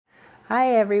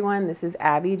Hi everyone, this is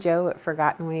Abby Jo at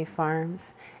Forgotten Way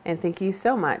Farms, and thank you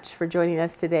so much for joining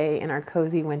us today in our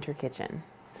cozy winter kitchen.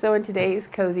 So in today's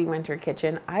cozy winter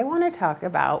kitchen, I want to talk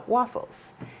about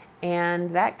waffles,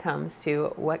 and that comes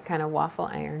to what kind of waffle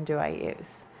iron do I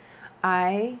use.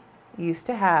 I used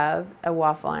to have a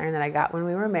waffle iron that I got when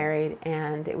we were married,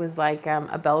 and it was like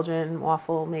a Belgian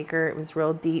waffle maker. It was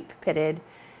real deep pitted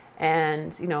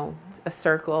and, a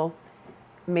circle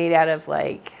made out of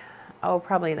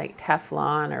probably like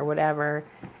Teflon or whatever.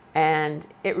 And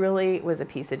it really was a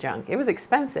piece of junk. It was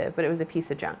expensive, but it was a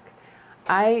piece of junk.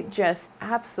 I just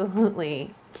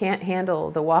absolutely can't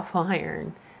handle the waffle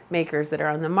iron makers that are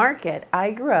on the market. I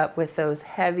grew up with those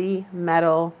heavy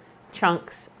metal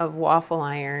chunks of waffle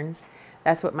irons.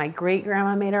 That's what my great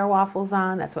grandma made our waffles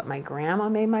on. That's what my grandma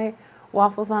made my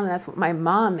waffles on. And that's what my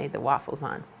mom made the waffles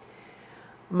on.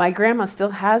 My grandma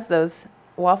still has those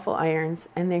waffle irons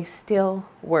and they still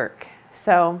work.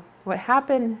 So what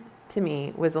happened to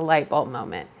me was a light bulb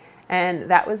moment. And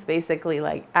that was basically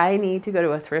like, I need to go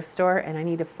to a thrift store and I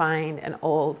need to find an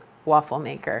old waffle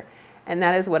maker. And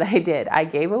that is what I did. I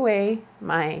gave away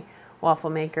my waffle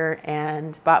maker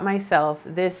and bought myself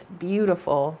this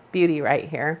beautiful beauty right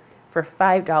here for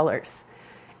 $5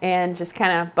 and just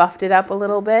kind of buffed it up a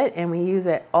little bit, and we use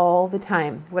it all the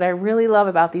time. What I really love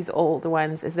about these old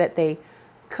ones is that they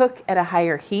cook at a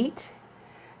higher heat.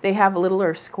 They have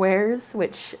littler squares,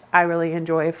 which I really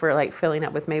enjoy for like filling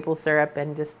up with maple syrup,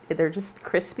 and they're just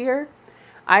crispier.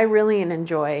 I really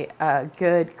enjoy a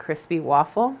good crispy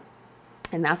waffle,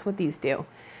 and that's what these do.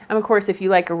 And of course, if you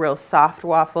like a real soft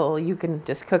waffle, you can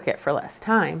just cook it for less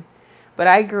time. But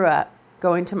I grew up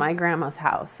going to my grandma's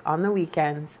house on the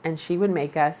weekends, and she would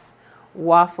make us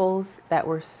waffles that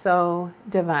were so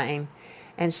divine.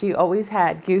 And she always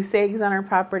had goose eggs on her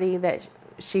property that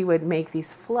she would make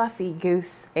these fluffy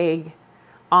goose egg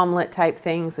omelet type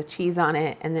things with cheese on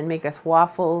it, and then make us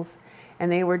waffles.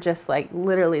 And they were just like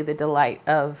literally the delight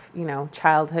of,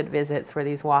 childhood visits were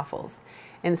these waffles.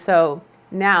 And so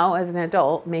now as an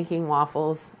adult making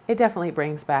waffles, it definitely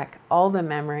brings back all the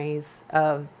memories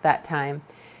of that time.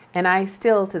 And I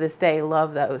still to this day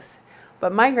love those.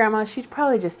 But my grandma, she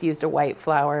probably just used a white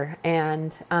flour.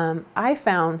 And I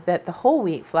found that the whole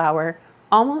wheat flour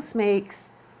almost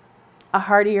makes a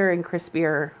heartier and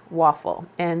crispier waffle.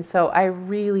 And so I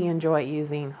really enjoy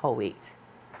using whole wheat.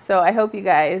 So I hope you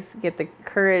guys get the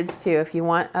courage to, if you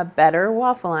want a better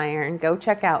waffle iron, go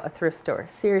check out a thrift store.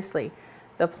 Seriously,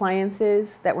 the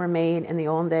appliances that were made in the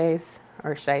old days,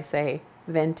 or should I say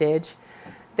vintage,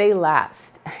 they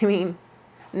last. I mean,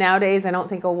 nowadays I don't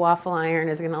think a waffle iron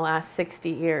is going to last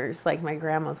 60 years like my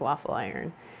grandma's waffle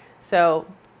iron. So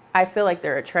I feel like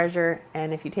they're a treasure,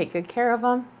 and if you take good care of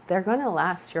them, they're going to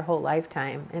last your whole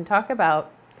lifetime. And talk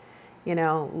about,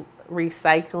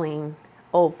 recycling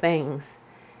old things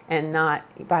and not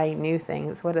buying new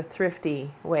things. What a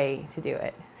thrifty way to do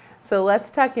it. So let's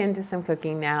tuck into some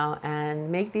cooking now and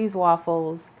make these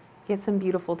waffles, get some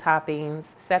beautiful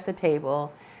toppings, set the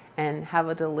table, and have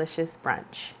a delicious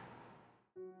brunch.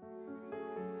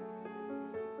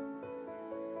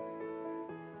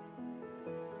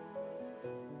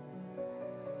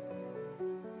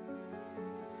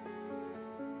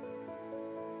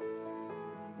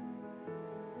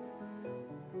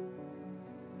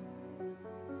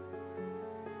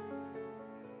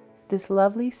 This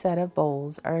lovely set of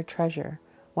bowls are a treasure.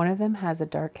 One of them has a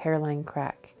dark hairline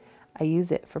crack. I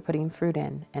use it for putting fruit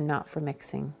in and not for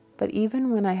mixing. But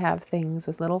even when I have things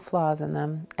with little flaws in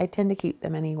them, I tend to keep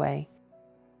them anyway.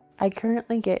 I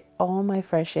currently get all my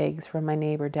fresh eggs from my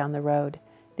neighbor down the road.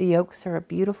 The yolks are a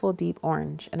beautiful deep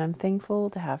orange, and I'm thankful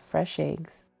to have fresh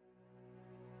eggs.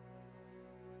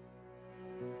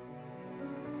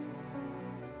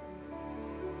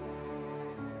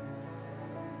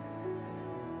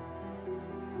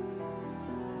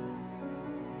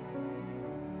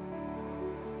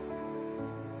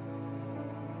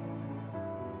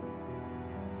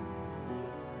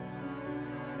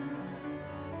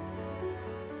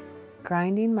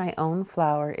 Grinding my own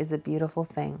flour is a beautiful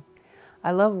thing.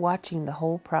 I love watching the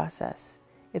whole process.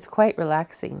 It's quite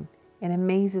relaxing. It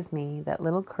amazes me that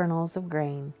little kernels of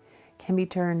grain can be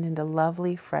turned into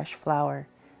lovely fresh flour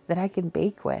that I can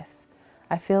bake with.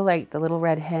 I feel like the little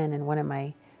red hen in one of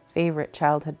my favorite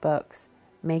childhood books,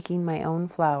 making my own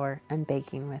flour and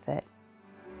baking with it.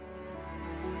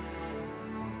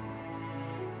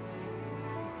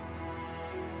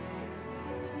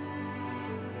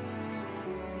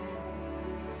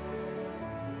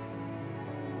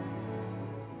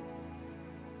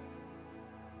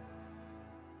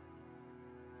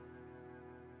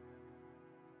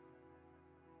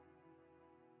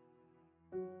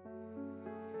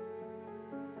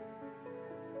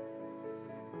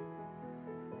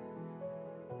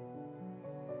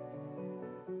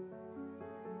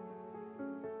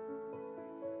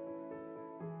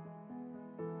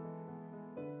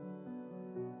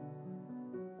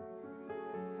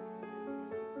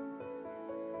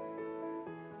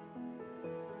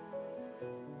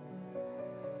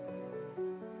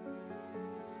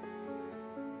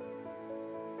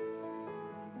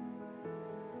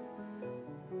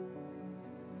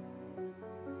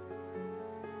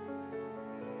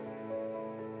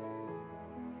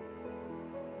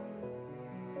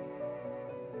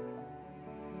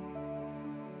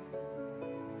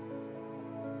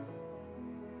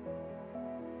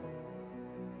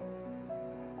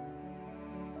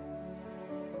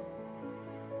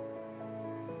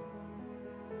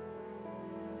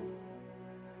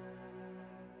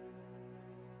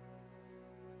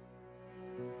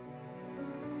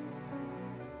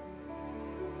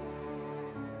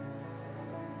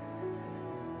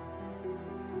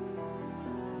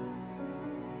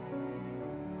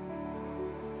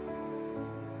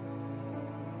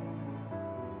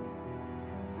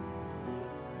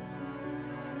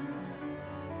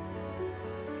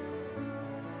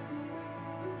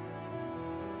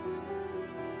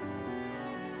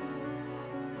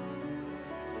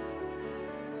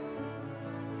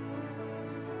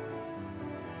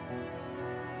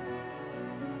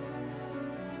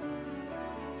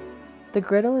 The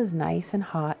griddle is nice and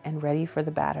hot and ready for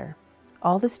the batter.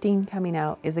 All the steam coming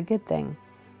out is a good thing.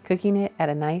 Cooking it at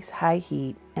a nice high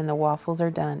heat and the waffles are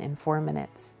done in 4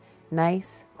 minutes.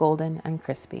 Nice, golden, and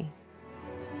crispy.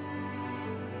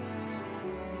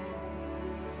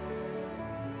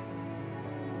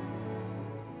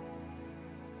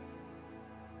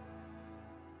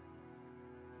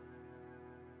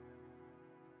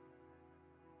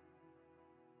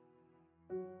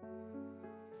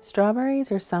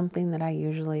 Strawberries are something that I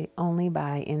usually only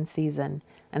buy in season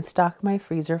and stock my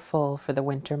freezer full for the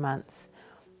winter months.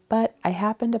 But I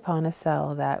happened upon a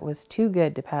sale that was too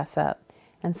good to pass up,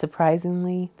 and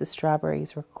surprisingly, the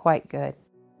strawberries were quite good.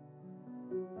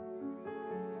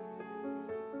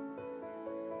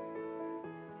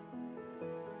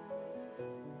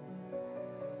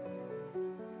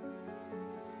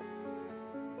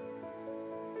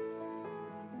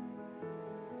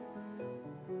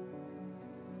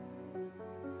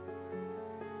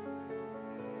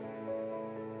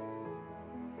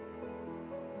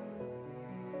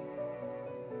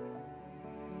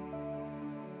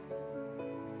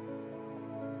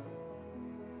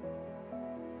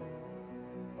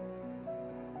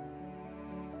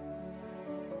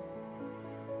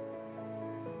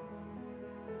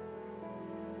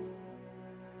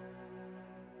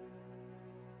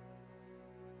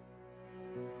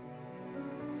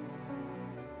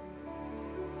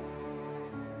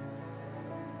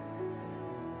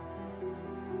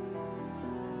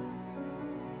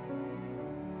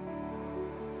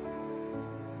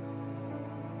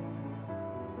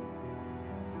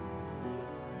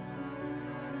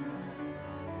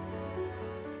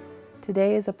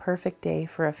 Today is a perfect day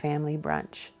for a family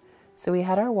brunch. So we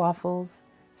had our waffles,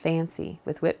 fancy,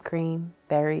 with whipped cream,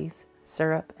 berries,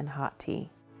 syrup, and hot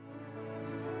tea.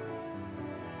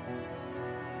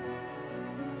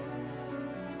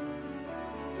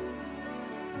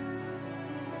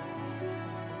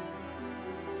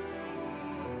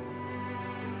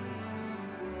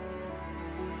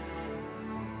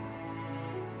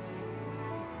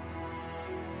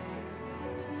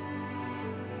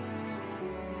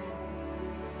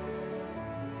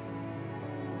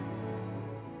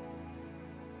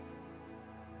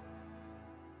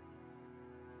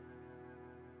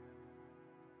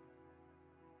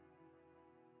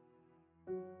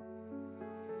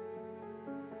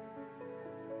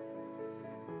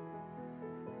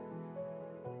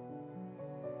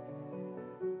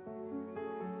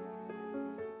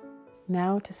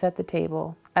 Now to set the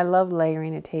table. I love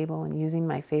layering a table and using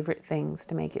my favorite things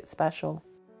to make it special.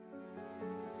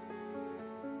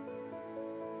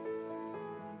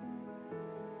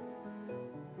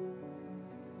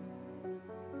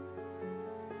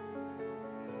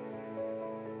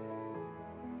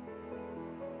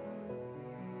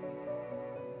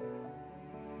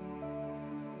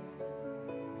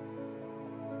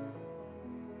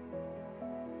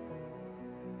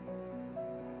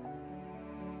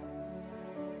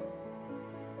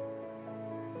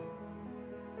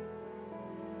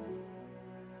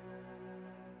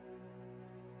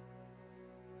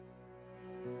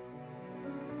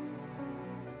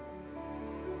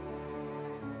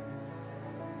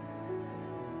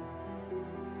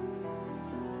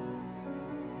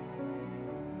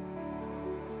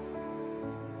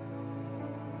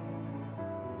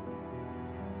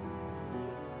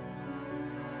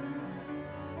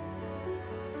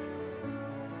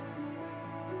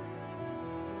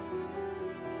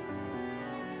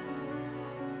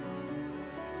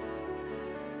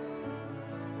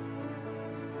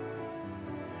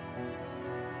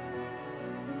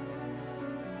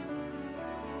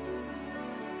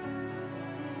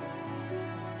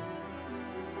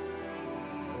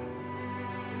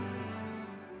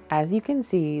 As you can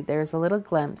see, there's a little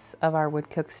glimpse of our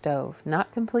wood-cook stove,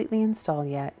 not completely installed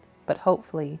yet, but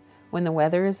hopefully when the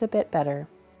weather is a bit better.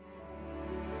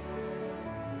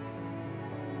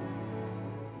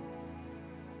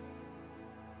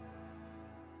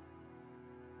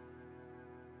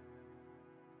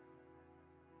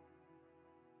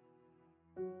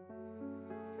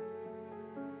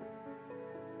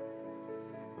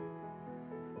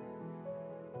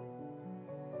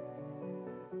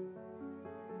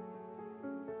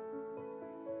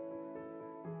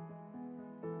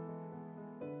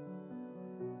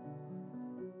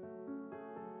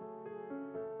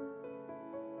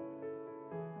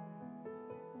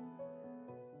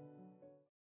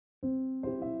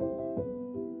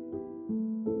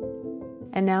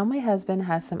 And now my husband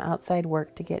has some outside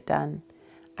work to get done.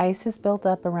 Ice is built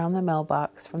up around the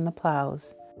mailbox from the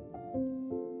plows.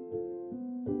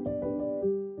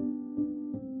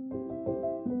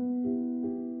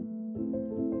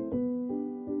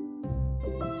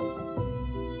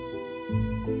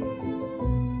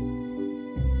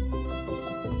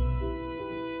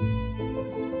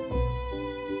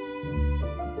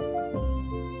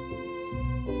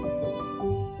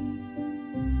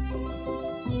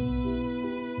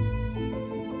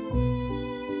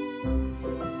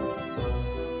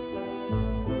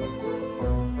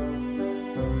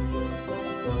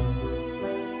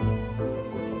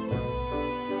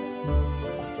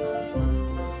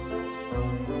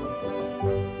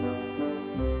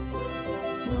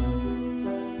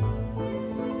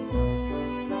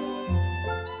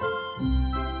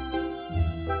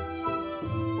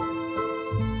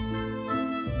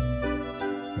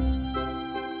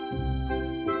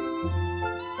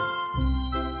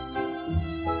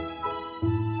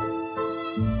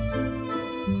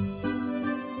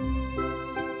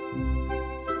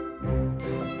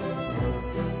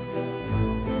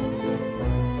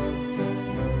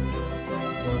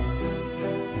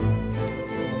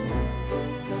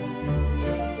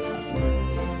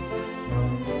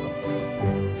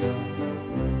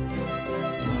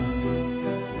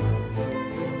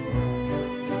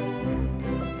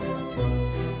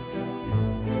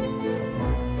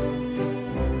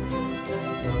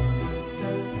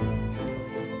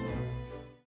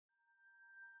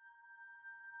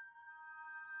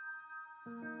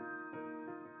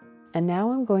 And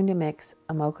now I'm going to mix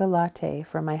a mocha latte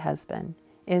for my husband.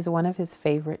 It is one of his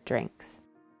favorite drinks.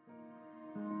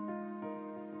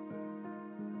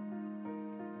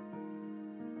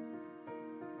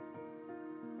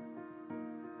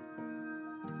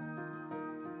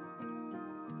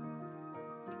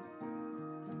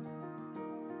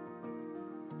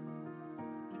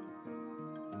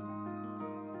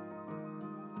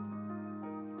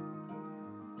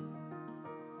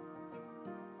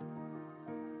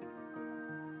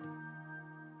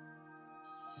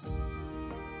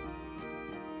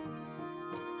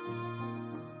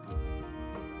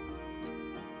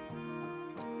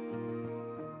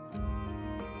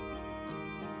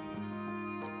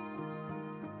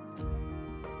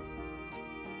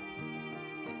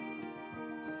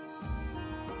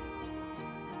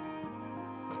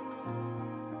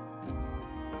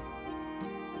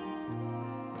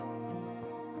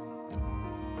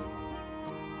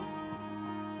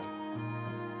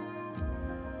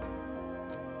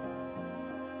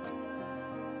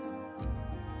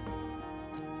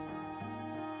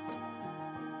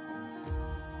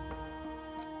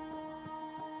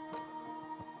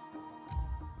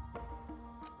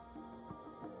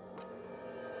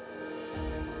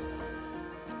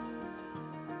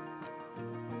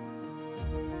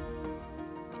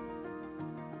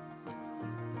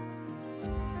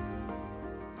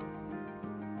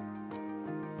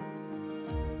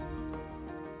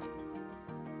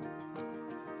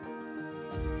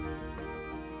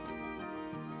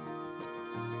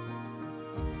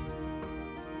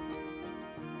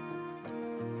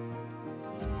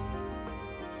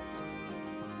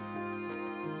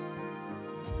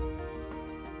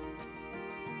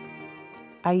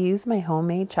 I use my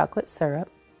homemade chocolate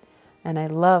syrup, and I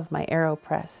love my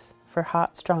AeroPress for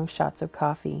hot, strong shots of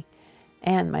coffee,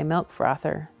 and my milk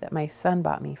frother that my son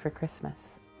bought me for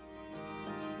Christmas.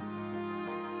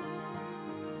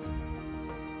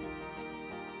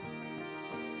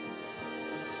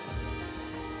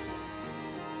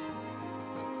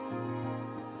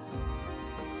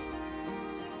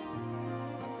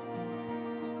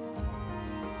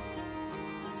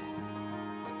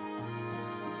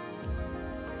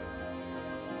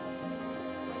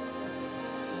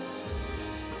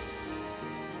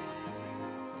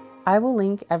 I will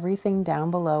link everything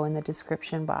down below in the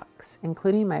description box,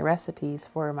 including my recipes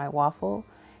for my waffle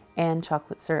and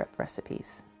chocolate syrup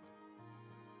recipes.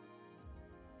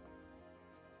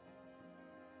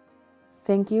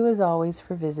 Thank you as always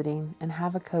for visiting, and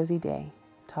have a cozy day.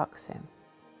 Talk soon.